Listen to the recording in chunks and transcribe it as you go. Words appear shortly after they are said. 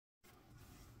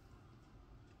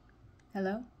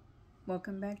Hello,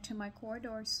 welcome back to my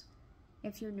corridors.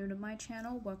 If you're new to my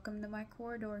channel, welcome to my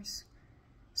corridors.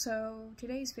 So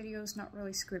today's video is not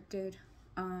really scripted,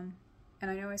 and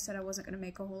I know I said I wasn't going to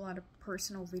make a whole lot of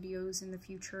personal videos in the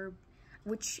future,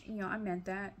 which, I meant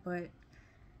that, but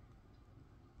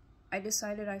I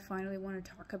decided I finally want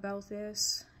to talk about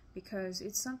this because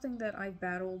it's something that I've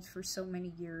battled for so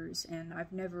many years and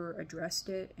I've never addressed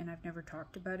it and I've never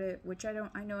talked about it, which I know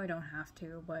I don't have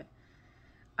to, but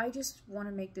I just want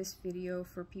to make this video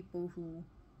for people who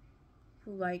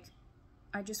I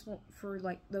just want, for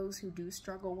those who do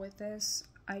struggle with this,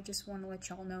 I just want to let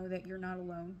y'all know that you're not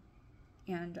alone,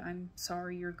 and I'm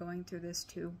sorry you're going through this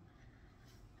too.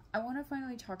 I want to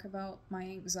finally talk about my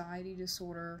anxiety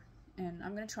disorder, and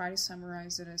I'm going to try to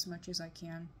summarize it as much as I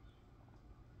can.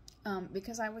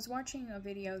 Because I was watching a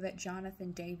video that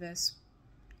Jonathan Davis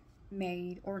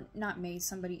made, or not made,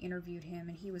 somebody interviewed him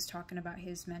and he was talking about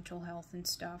his mental health and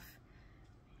stuff.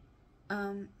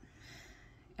 And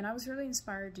I was really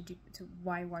inspired to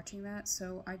why watching that,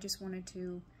 so I just wanted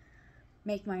to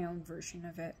make my own version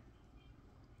of it.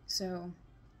 So,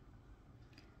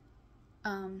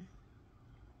 I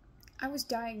was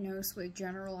diagnosed with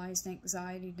generalized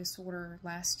anxiety disorder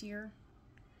last year.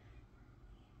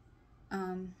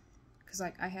 Because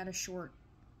I had a short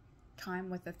time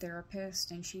with a therapist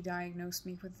and she diagnosed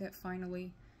me with it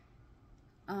finally.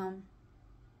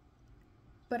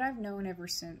 But I've known ever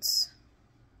since.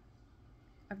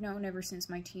 I've known ever since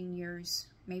my teen years,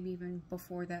 maybe even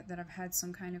before that, that I've had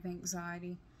some kind of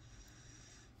anxiety.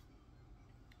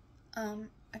 I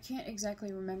can't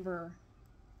exactly remember,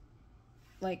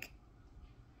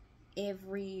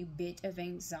 every bit of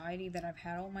anxiety that I've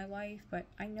had all my life, but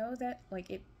I know that, I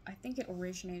think it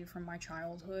originated from my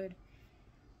childhood,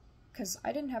 because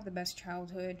I didn't have the best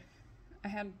childhood. I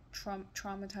had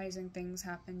traumatizing things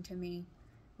happen to me,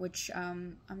 which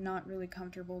I'm not really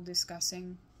comfortable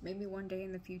discussing. Maybe one day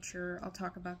in the future I'll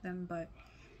talk about them, but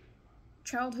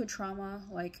childhood trauma,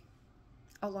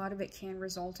 a lot of it can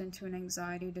result into an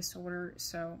anxiety disorder,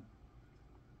 so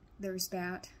there's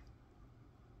that.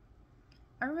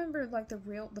 I remember,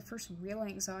 the first real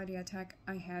anxiety attack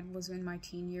I had was in my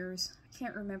teen years. I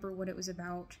can't remember what it was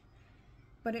about,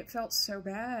 but it felt so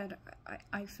bad.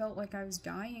 I felt like I was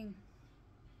dying.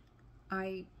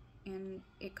 And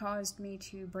it caused me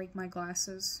to break my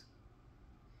glasses.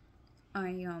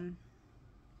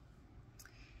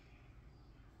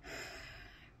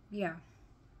 Yeah.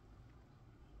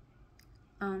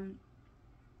 All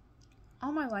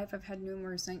my life I've had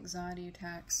numerous anxiety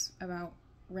attacks about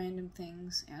random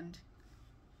things, and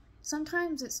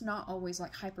sometimes it's not always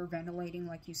hyperventilating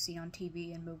like you see on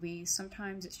TV and movies.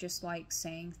 Sometimes it's just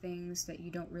saying things that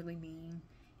you don't really mean,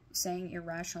 saying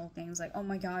irrational things like, oh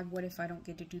my god, what if I don't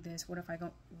get to do this? What if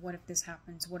this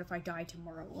happens? What if I die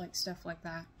tomorrow? Stuff like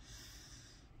that.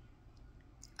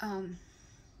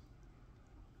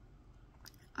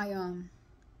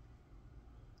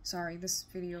 Sorry, this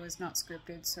video is not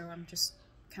scripted, so I'm just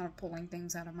kind of pulling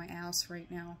things out of my ass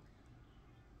right now.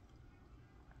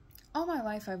 All my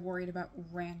life I've worried about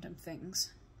random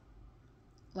things.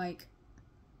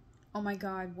 Oh my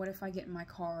god, what if I get in my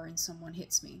car and someone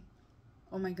hits me?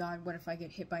 Oh my god, what if I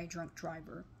get hit by a drunk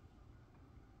driver?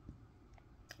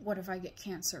 What if I get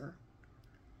cancer?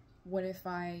 What if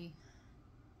I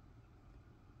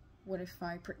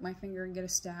prick my finger and get a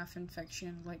staph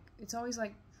infection? It's always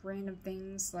random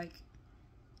things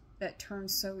that turn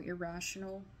so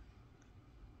irrational.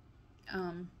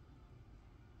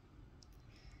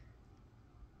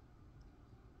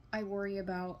 I worry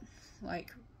about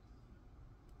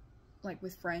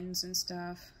with friends and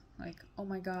stuff, oh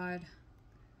my god,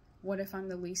 what if I'm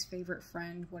the least favorite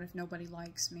friend? What if nobody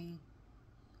likes me?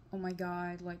 Oh my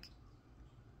god,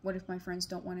 what if my friends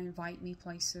don't want to invite me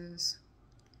places?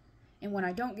 And when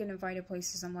I don't get invited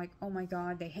places, I'm like, oh my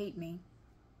god, they hate me.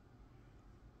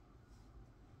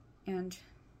 And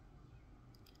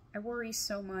I worry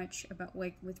so much about,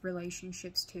 with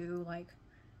relationships too,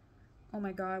 oh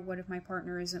my god, what if my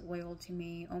partner isn't loyal to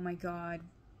me? Oh my god,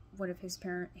 what if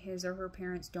his or her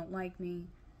parents don't like me?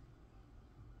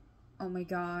 Oh my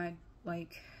god,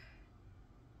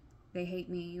 they hate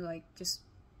me, just,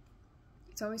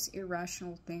 it's always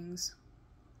irrational things.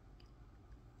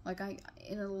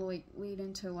 It'll, lead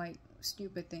into,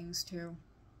 stupid things, too.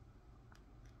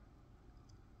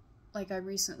 I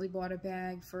recently bought a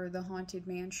bag for the Haunted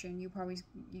Mansion. You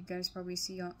guys probably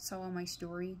saw on my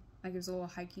story. It was a little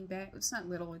hiking bag. It's not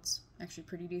little, it's actually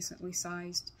pretty decently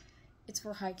sized. It's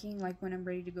for hiking, when I'm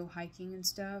ready to go hiking and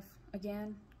stuff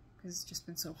again, because it's just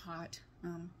been so hot.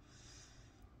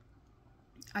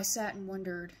 I sat and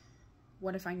wondered,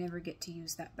 what if I never get to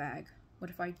use that bag? What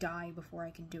if I die before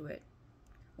I can do it?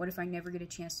 What if I never get a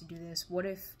chance to do this? What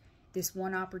if this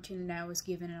one opportunity I was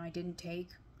given and I didn't take?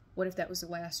 What if that was the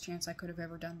last chance I could have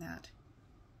ever done that?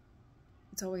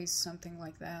 It's always something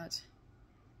like that.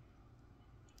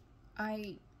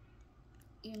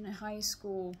 In high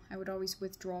school, I would always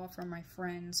withdraw from my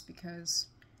friends because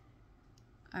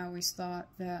I always thought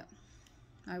that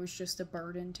I was just a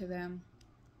burden to them,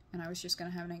 and I was just going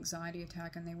to have an anxiety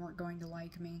attack and they weren't going to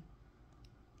like me.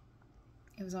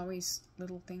 It was always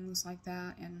little things like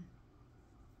that, and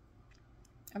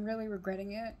I'm really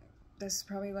regretting it. This is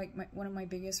probably like one of my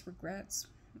biggest regrets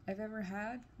I've ever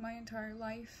had my entire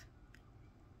life.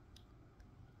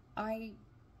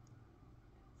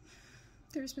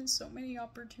 There's been so many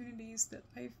opportunities that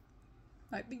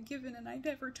I've been given and I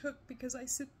never took because I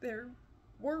sit there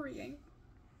worrying.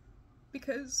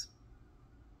 Because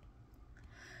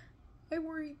I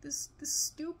worried this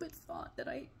stupid thought that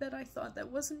I thought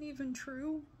that wasn't even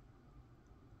true.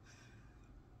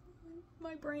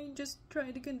 My brain just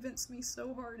tried to convince me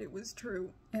so hard it was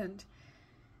true, and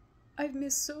I've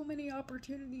missed so many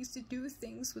opportunities to do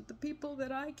things with the people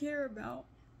that I care about.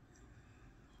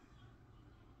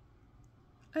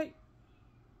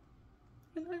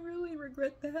 I really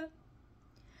regret that.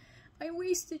 I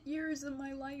wasted years of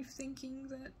my life thinking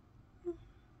that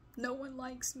no one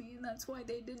likes me and that's why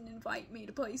they didn't invite me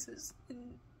to places,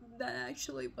 and that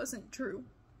actually wasn't true.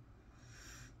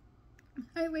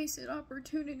 I wasted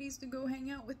opportunities to go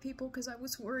hang out with people because I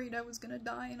was worried I was gonna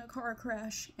die in a car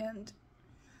crash, and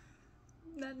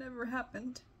that never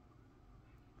happened.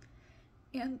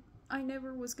 And I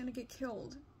never was gonna get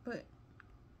killed,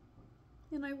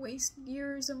 and I wasted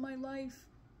years of my life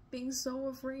being so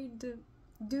afraid to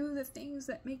do the things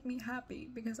that make me happy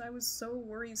because I was so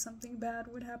worried something bad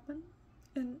would happen,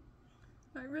 and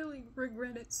I really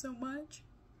regret it so much.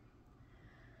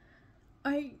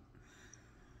 I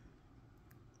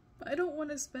don't want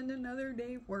to spend another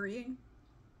day worrying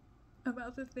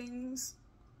about the things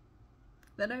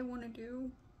that I want to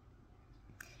do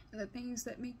and the things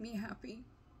that make me happy.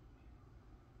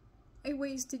 I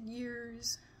wasted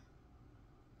years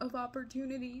of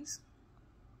opportunities,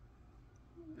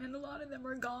 and a lot of them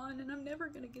are gone, and I'm never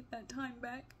gonna get that time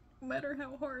back, no matter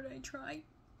how hard I try.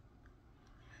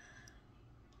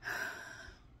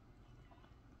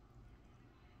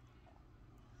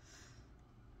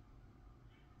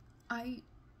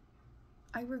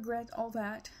 I regret all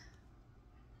that,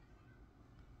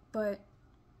 but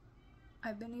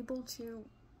I've been able to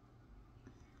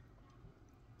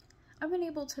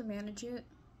manage it,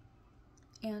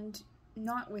 and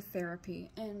not with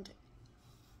therapy. And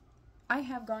I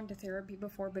have gone to therapy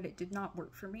before, but it did not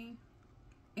work for me.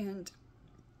 And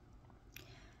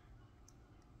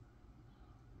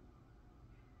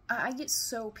I get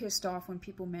so pissed off when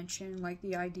people mention like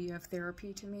the idea of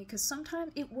therapy to me, because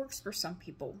sometimes it works for some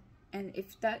people, and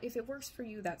if it works for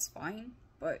you, that's fine.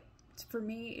 But for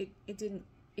me, it didn't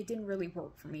really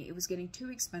work for me. It was getting too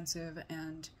expensive,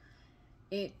 and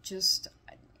it just,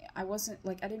 I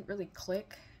didn't really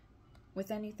click with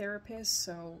any therapist,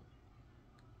 so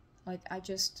like I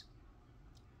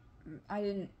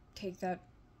didn't take that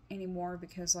anymore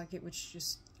because like it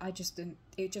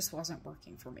just wasn't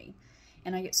working for me.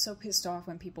 And I get so pissed off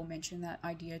when people mention that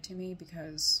idea to me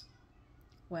because,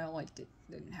 well, it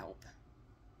didn't help.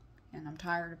 And I'm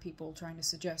tired of people trying to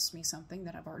suggest me something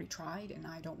that I've already tried, and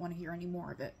I don't want to hear any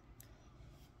more of it.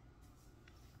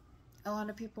 A lot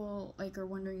of people like are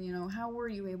wondering, how were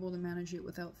you able to manage it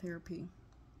without therapy?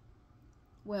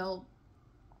 Well,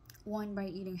 1, by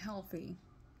eating healthy,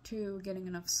 2, getting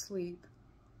enough sleep.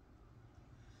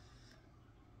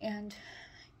 And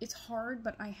it's hard,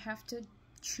 but I have to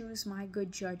choose my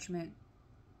good judgment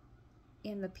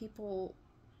in the people,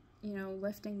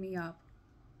 lifting me up.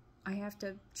 I have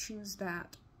to choose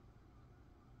that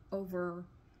over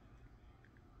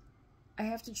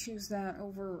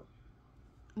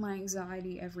my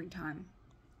anxiety every time.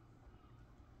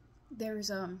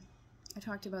 I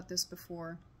talked about this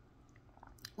before.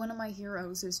 One of my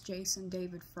heroes is Jason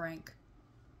David Frank.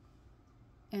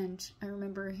 And I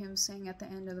remember him saying at the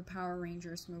end of the Power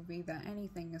Rangers movie that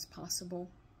anything is possible.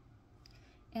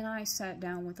 And I sat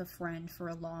down with a friend for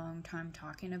a long time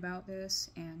talking about this,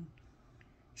 and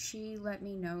she let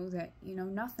me know that,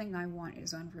 nothing I want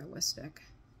is unrealistic.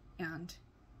 And,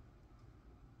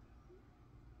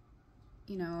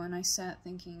 and I sat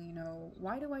thinking,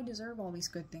 why do I deserve all these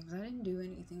good things? I didn't do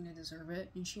anything to deserve it.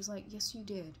 And she's like, yes, you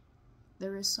did.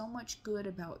 There is so much good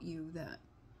about you that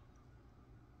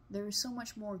there is so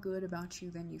much more good about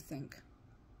you than you think.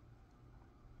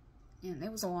 And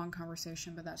it was a long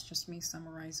conversation, but that's just me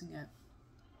summarizing it.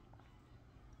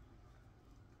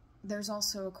 there's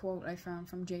also a quote I found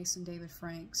from Jason David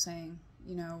Frank saying,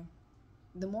 you know,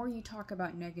 the more you talk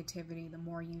about negativity, the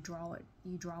more you draw it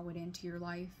into your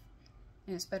life.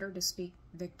 And it's better to speak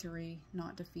victory,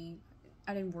 not defeat.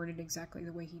 I didn't word it exactly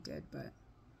the way he did, but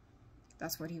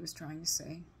that's what he was trying to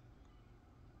say.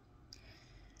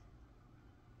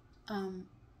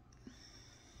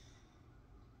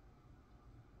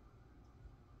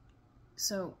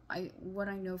 So what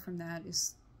I know from that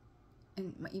is,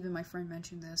 and even my friend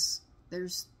mentioned this, in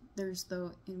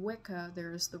Wicca,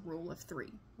 there's the rule of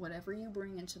 3. Whatever you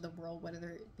bring into the world, whether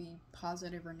it be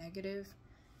positive or negative,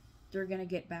 you're going to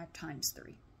get back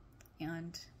 ×3.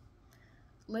 And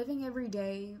living every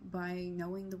day by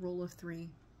knowing the rule of 3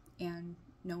 and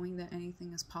knowing that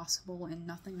anything is possible and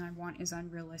nothing I want is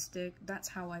unrealistic, that's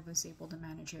how I was able to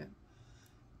manage it.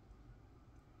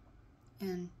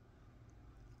 And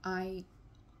I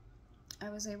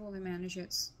was able to manage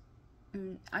it.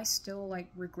 And I still, like,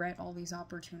 regret all these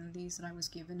opportunities that I was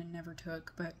given and never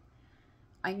took, but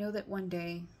I know that one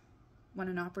day, when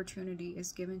an opportunity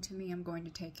is given to me, I'm going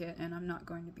to take it, and I'm not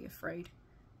going to be afraid,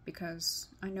 because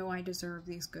I know I deserve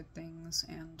these good things,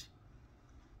 and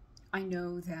I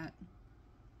know that,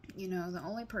 you know, the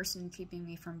only person keeping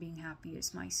me from being happy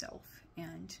is myself,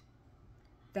 and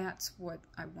that's what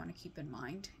I want to keep in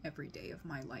mind every day of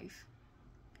my life.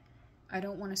 I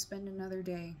don't want to spend another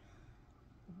day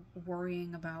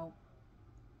worrying about,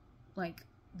 like,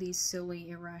 these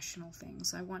silly, irrational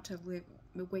things. I want to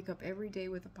wake up every day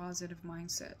with a positive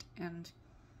mindset, and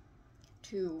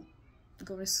to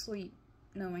go to sleep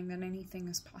knowing that anything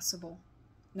is possible,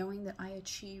 knowing that I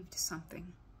achieved something.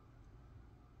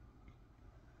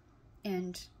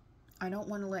 And I don't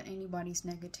want to let anybody's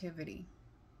negativity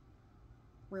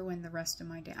ruin the rest of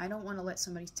my day. I don't want to let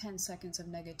somebody's 10 seconds of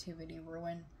negativity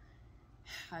ruin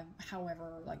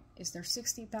however, like, is there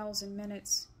 60,000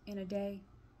 minutes in a day?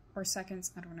 Or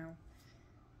seconds? I don't know.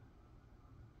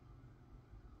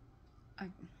 I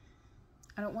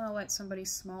don't want to let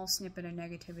somebody's small snippet of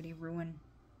negativity ruin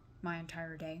my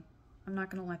entire day. I'm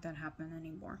not going to let that happen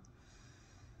anymore.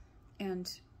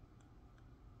 And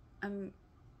I'm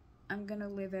going to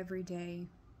live every day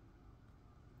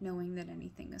knowing that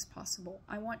anything is possible.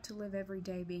 I want to live every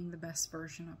day being the best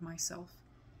version of myself.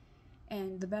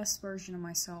 And the best version of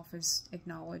myself is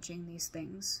acknowledging these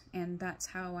things. And that's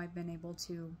how I've been able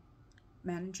to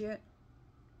manage it.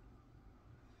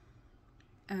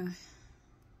 It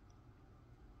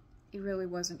really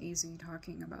wasn't easy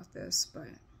talking about this, but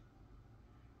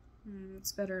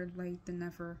it's better late than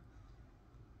never.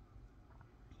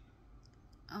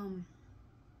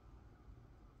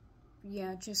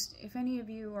 Yeah, just, if any of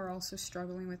you are also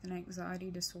struggling with an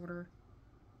anxiety disorder,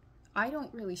 I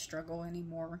don't really struggle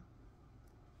anymore.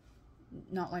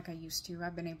 Not like I used to.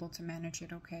 I've been able to manage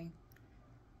it okay.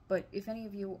 But if any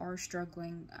of you are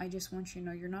struggling, I just want you to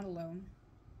know you're not alone.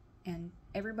 And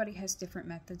everybody has different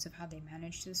methods of how they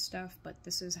manage this stuff, but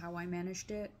this is how I managed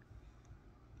it.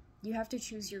 You have to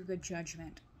choose your good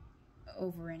judgment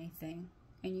over anything.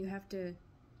 And you have to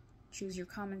choose your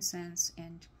common sense.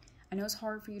 And I know it's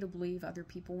hard for you to believe other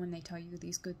people when they tell you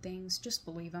these good things. Just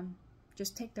believe them.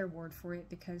 Just take their word for it,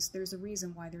 because there's a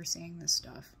reason why they're saying this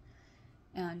stuff.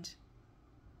 And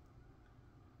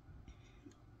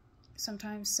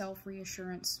sometimes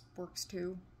self-reassurance works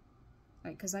too.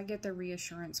 Like, because I get the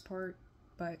reassurance part,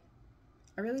 but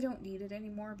I really don't need it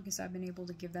anymore, because I've been able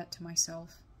to give that to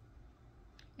myself.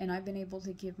 And I've been able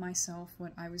to give myself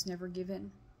what I was never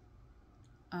given.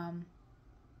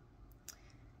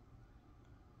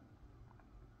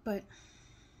 But,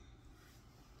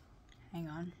 hang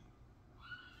on.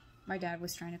 My dad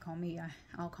was trying to call me.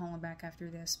 I'll call him back after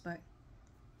this, but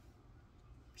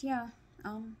yeah,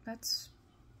 I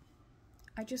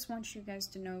just want you guys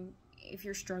to know, if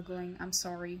you're struggling, I'm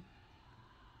sorry.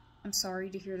 I'm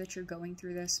sorry to hear that you're going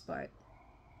through this, but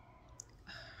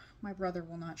my brother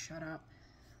will not shut up.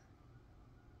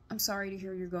 I'm sorry to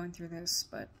hear you're going through this,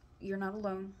 but you're not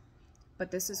alone.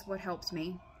 But this is what helped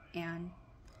me, and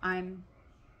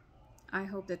I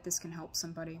hope that this can help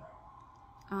somebody.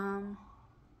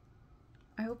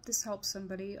 I hope this helps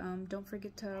somebody. Don't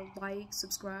forget to like,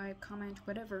 subscribe, comment,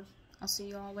 whatever. I'll see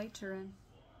you all later, and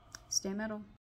stay metal.